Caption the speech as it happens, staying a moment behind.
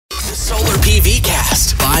The Solar PV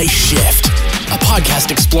Cast by Shift, a podcast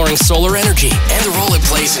exploring solar energy and the role it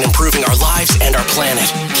plays in improving our lives and our planet.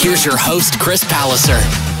 Here's your host, Chris Palliser.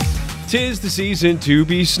 'Tis the season to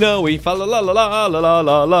be snowy, fa la la la la la la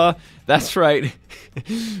la la. That's right.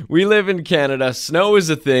 We live in Canada. Snow is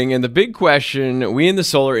a thing, and the big question we in the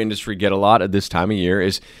solar industry get a lot at this time of year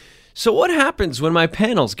is, so what happens when my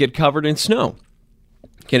panels get covered in snow?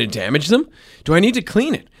 Can it damage them? Do I need to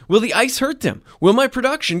clean it? Will the ice hurt them? Will my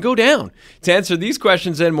production go down? To answer these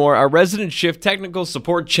questions and more, our resident Shift technical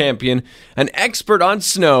support champion, an expert on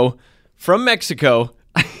snow from Mexico,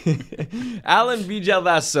 Alan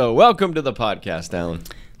Villalbazo. Welcome to the podcast, Alan.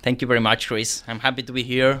 Thank you very much, Chris. I'm happy to be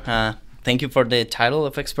here. Thank you for the title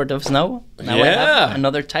of Expert of Snow. Now I have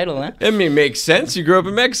another title, huh? I mean, it makes sense. You grew up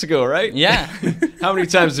in Mexico, right? Yeah. How many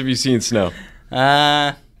times have you seen snow?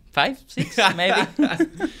 5, 6, maybe.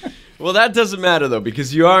 Well, that doesn't matter, though,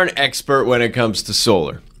 because you are an expert when it comes to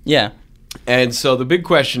solar. Yeah. And so the big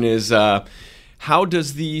question is, how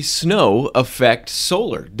does the snow affect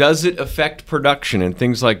solar? Does it affect production and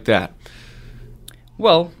things like that?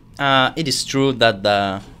 Well, it is true that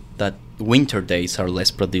that winter days are less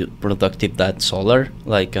productive than solar,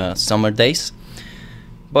 like summer days.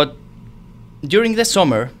 But during the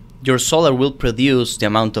summer, your solar will produce the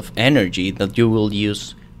amount of energy that you will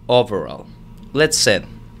use overall. Let's say,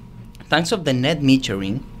 thanks of the net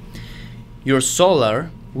metering, your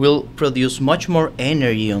solar will produce much more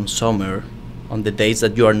energy on summer, on the days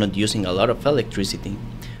that you are not using a lot of electricity,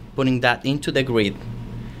 putting that into the grid.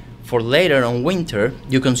 For later on winter,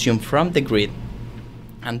 you consume from the grid,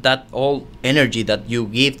 and that all energy that you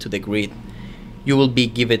give to the grid, you will be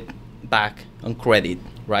given back on credit,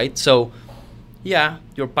 right? So, yeah,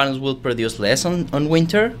 your panels will produce less on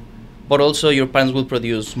winter, but also your panels will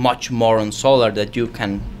produce much more on solar that you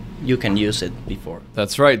can use it before.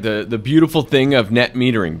 That's right. The beautiful thing of net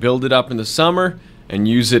metering. Build it up in the summer and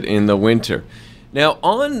use it in the winter. Now,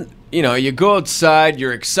 you go outside,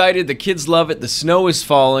 you're excited, the kids love it, the snow is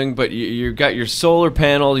falling, but you've got your solar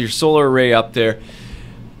panel, your solar array up there.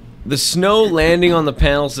 The snow landing on the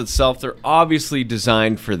panels itself, they're obviously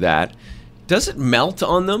designed for that. Does it melt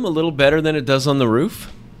on them a little better than it does on the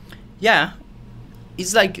roof? Yeah.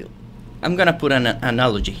 It's like, I'm going to put an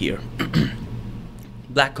analogy here.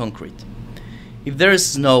 Black concrete. If there is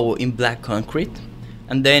snow in black concrete,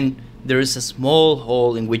 and then there is a small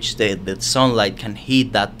hole in which the sunlight can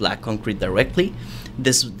hit that black concrete directly,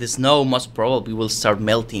 the snow most probably will start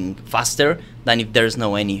melting faster than if there's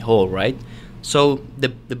no any hole, right? So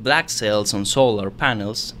the black cells on solar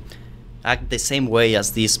panels act the same way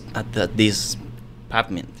as this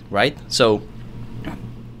pavement, right? So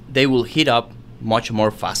they will heat up much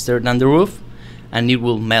more faster than the roof, and it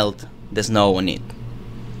will melt the snow on it.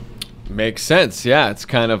 Makes sense. Yeah, it's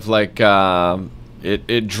kind of like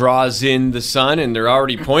it draws in the sun, and they're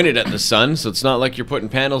already pointed at the sun, so it's not like you're putting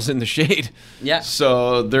panels in the shade. Yeah.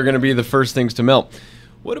 So they're going to be the first things to melt.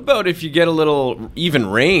 What about if you get a little even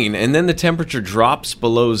rain, and then the temperature drops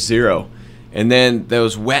below zero, and then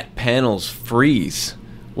those wet panels freeze?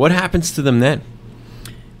 What happens to them then?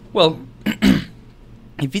 Well,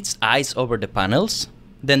 if it's ice over the panels,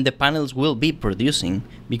 then the panels will be producing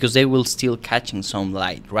because they will still catching some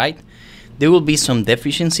light, right? There will be some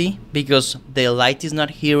deficiency because the light is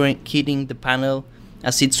not hitting the panel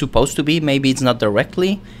as it's supposed to be. Maybe it's not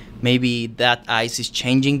directly. Maybe that ice is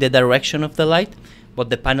changing the direction of the light, but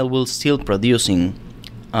the panel will still producing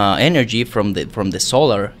energy from the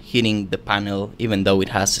solar hitting the panel, even though it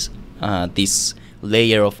has this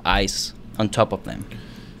layer of ice on top of them.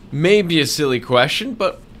 Maybe a silly question,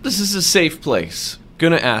 but this is a safe place.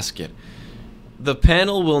 Gonna ask it. The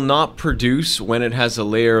panel will not produce when it has a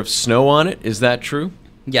layer of snow on it. Is that true?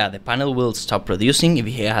 Yeah, the panel will stop producing if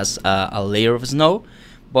it has a layer of snow,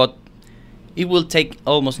 but it will take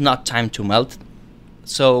almost not time to melt.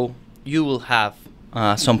 So you will have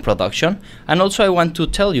some production. And also I want to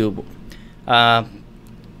tell you,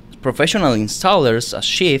 professional installers as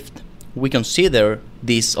Shift, we consider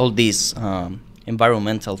all these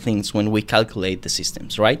environmental things when we calculate the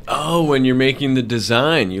systems, right? Oh, when you're making the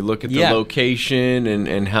design, you look at the location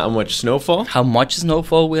and how much snowfall? How much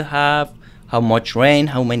snowfall we'll have, how much rain,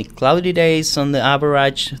 how many cloudy days on the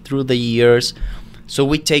average through the years. So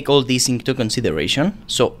we take all these into consideration.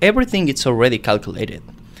 So everything is already calculated.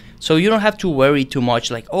 So you don't have to worry too much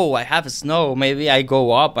like, oh, I have snow, maybe I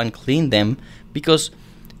go up and clean them, because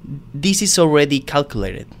this is already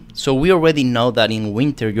calculated. So we already know that in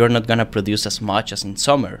winter you're not going to produce as much as in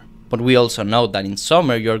summer. But we also know that in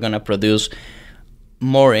summer you're going to produce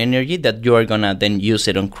more energy that you are going to then use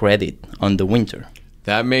it on credit on the winter.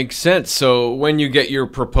 That makes sense. So when you get your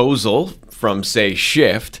proposal from, say,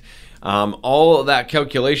 Shift, all that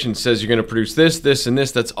calculation says you're going to produce this, this, and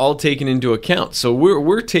this. That's all taken into account. So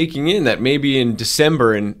we're taking in that maybe in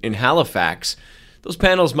December in Halifax, those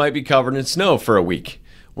panels might be covered in snow for a week.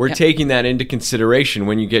 We're taking that into consideration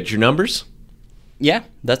when you get your numbers. Yeah,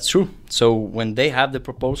 that's true. So when they have the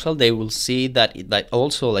proposal, they will see that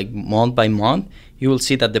also like month by month, you will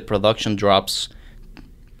see that the production drops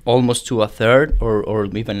almost to a third or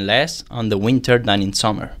even less on the winter than in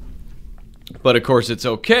summer. But of course it's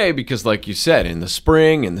okay because like you said, in the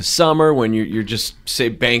spring, in the summer, when you're just, say,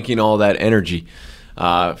 banking all that energy,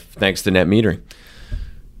 thanks to net metering.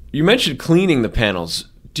 You mentioned cleaning the panels.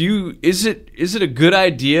 Is it a good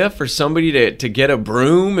idea for somebody to get a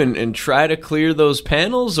broom and try to clear those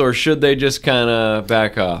panels, or should they just kind of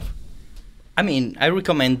back off? I mean, I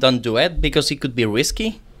recommend don't do it because it could be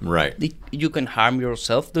risky. Right. You can harm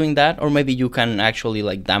yourself doing that, or maybe you can actually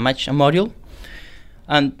like damage a module.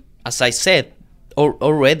 And as I said,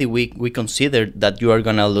 already we consider that you are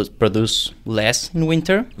gonna produce less in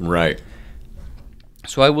winter. Right.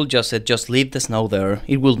 So I will just say, just leave the snow there.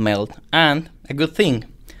 It will melt, and a good thing,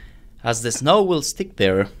 as the snow will stick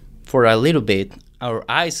there for a little bit, our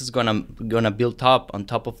ice is gonna build up on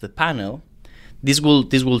top of the panel. This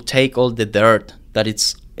will take all the dirt that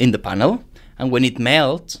it's in the panel, and when it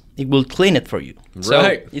melts, it will clean it for you.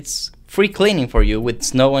 Right. So it's free cleaning for you with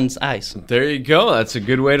snow and ice. There you go. That's a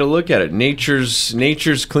good way to look at it.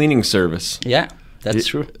 Nature's cleaning service. Yeah, that's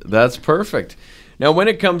true. That's perfect. Now, when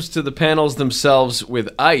it comes to the panels themselves with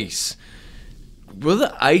ice, will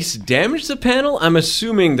the ice damage the panel? I'm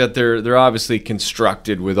assuming that they're obviously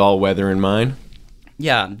constructed with all weather in mind.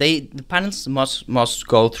 Yeah, the panels must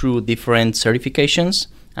go through different certifications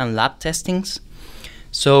and lab testings.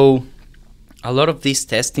 So a lot of these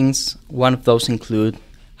testings, one of those include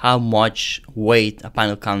how much weight a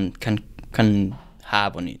panel can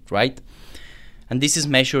have on it, right? And this is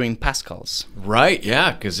measured in pascals. Right,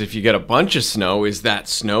 yeah, because if you get a bunch of snow, is that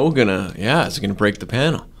snow is it gonna break the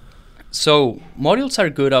panel? So modules are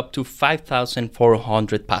good up to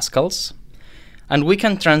 5,400 pascals, and we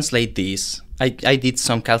can translate these. I did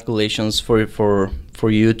some calculations for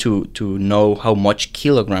you to know how much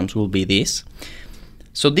kilograms will be this.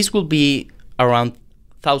 So this will be around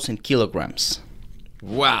 1,000 kilograms.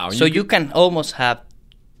 Wow. So you can almost have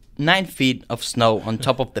 9 feet of snow on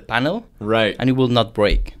top of the panel. Right. And it will not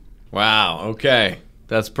break. Wow, okay.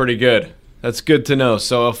 That's pretty good. That's good to know.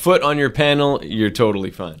 So a foot on your panel, you're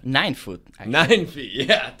totally fine. 9 foot. Actually. 9 feet,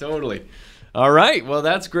 yeah, totally. All right, well,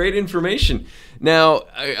 that's great information. Now,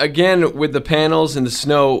 again, with the panels and the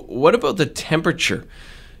snow, what about the temperature?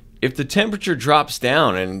 If the temperature drops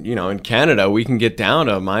down, and, in Canada, we can get down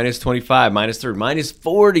to minus 25, minus 30, minus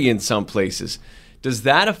 40 in some places, does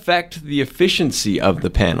that affect the efficiency of the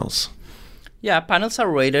panels? Yeah, panels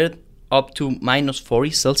are rated up to minus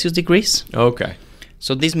 40 Celsius degrees. Okay.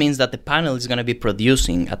 So this means that the panel is going to be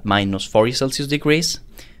producing at minus 40 Celsius degrees.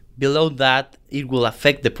 Below that, it will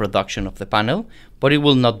affect the production of the panel, but it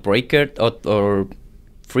will not break it or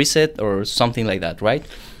freeze it or something like that, right?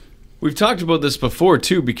 We've talked about this before,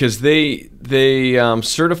 too, because they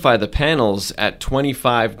certify the panels at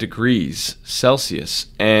 25 degrees Celsius,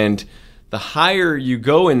 and the higher you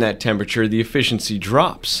go in that temperature, the efficiency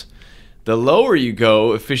drops. The lower you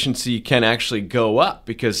go, efficiency can actually go up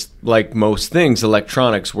because, like most things,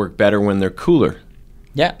 electronics work better when they're cooler.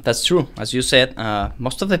 Yeah, that's true. As you said,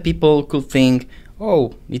 most of the people could think,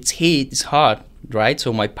 oh, it's heat, it's hot, right?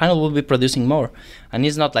 So my panel will be producing more. And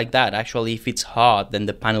it's not like that. Actually, if it's hot, then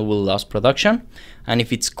the panel will lose production. And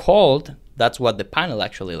if it's cold, that's what the panel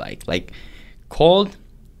actually likes. Like cold,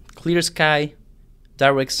 clear sky,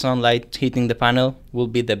 direct sunlight hitting the panel will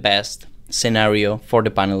be the best scenario for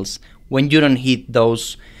the panels when you don't hit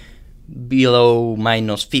those below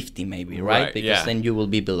minus 50 maybe, right? Because then you will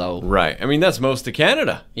be below. Right. I mean, that's most of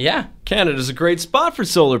Canada. Yeah. Canada's a great spot for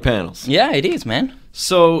solar panels. Yeah, it is, man.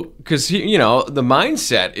 So, because, the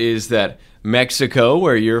mindset is that Mexico,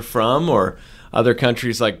 where you're from, or other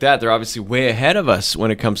countries like that, they're obviously way ahead of us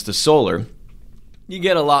when it comes to solar. You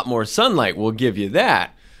get a lot more sunlight, we'll give you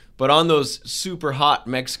that. But on those super hot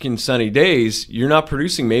Mexican sunny days, you're not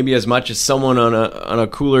producing maybe as much as someone on a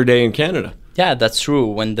cooler day in Canada. Yeah, that's true.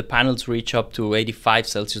 When the panels reach up to 85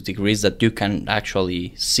 Celsius degrees, that you can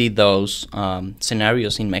actually see those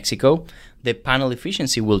scenarios in Mexico, the panel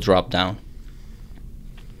efficiency will drop down.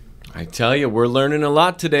 I tell you, we're learning a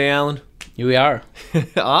lot today, Alan. Here we are.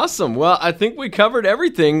 Awesome. Well, I think we covered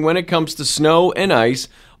everything when it comes to snow and ice.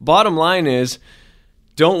 Bottom line is,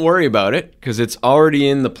 don't worry about it because it's already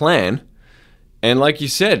in the plan. And like you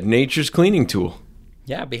said, nature's cleaning tool.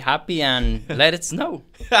 Yeah, be happy and let it snow.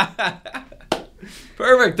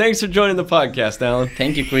 Perfect. Thanks for joining the podcast, Alan.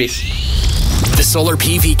 Thank you, Chris. The Solar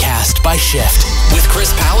PV Cast by Shift with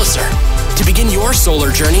Chris Palliser. To begin your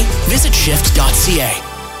solar journey, visit shift.ca.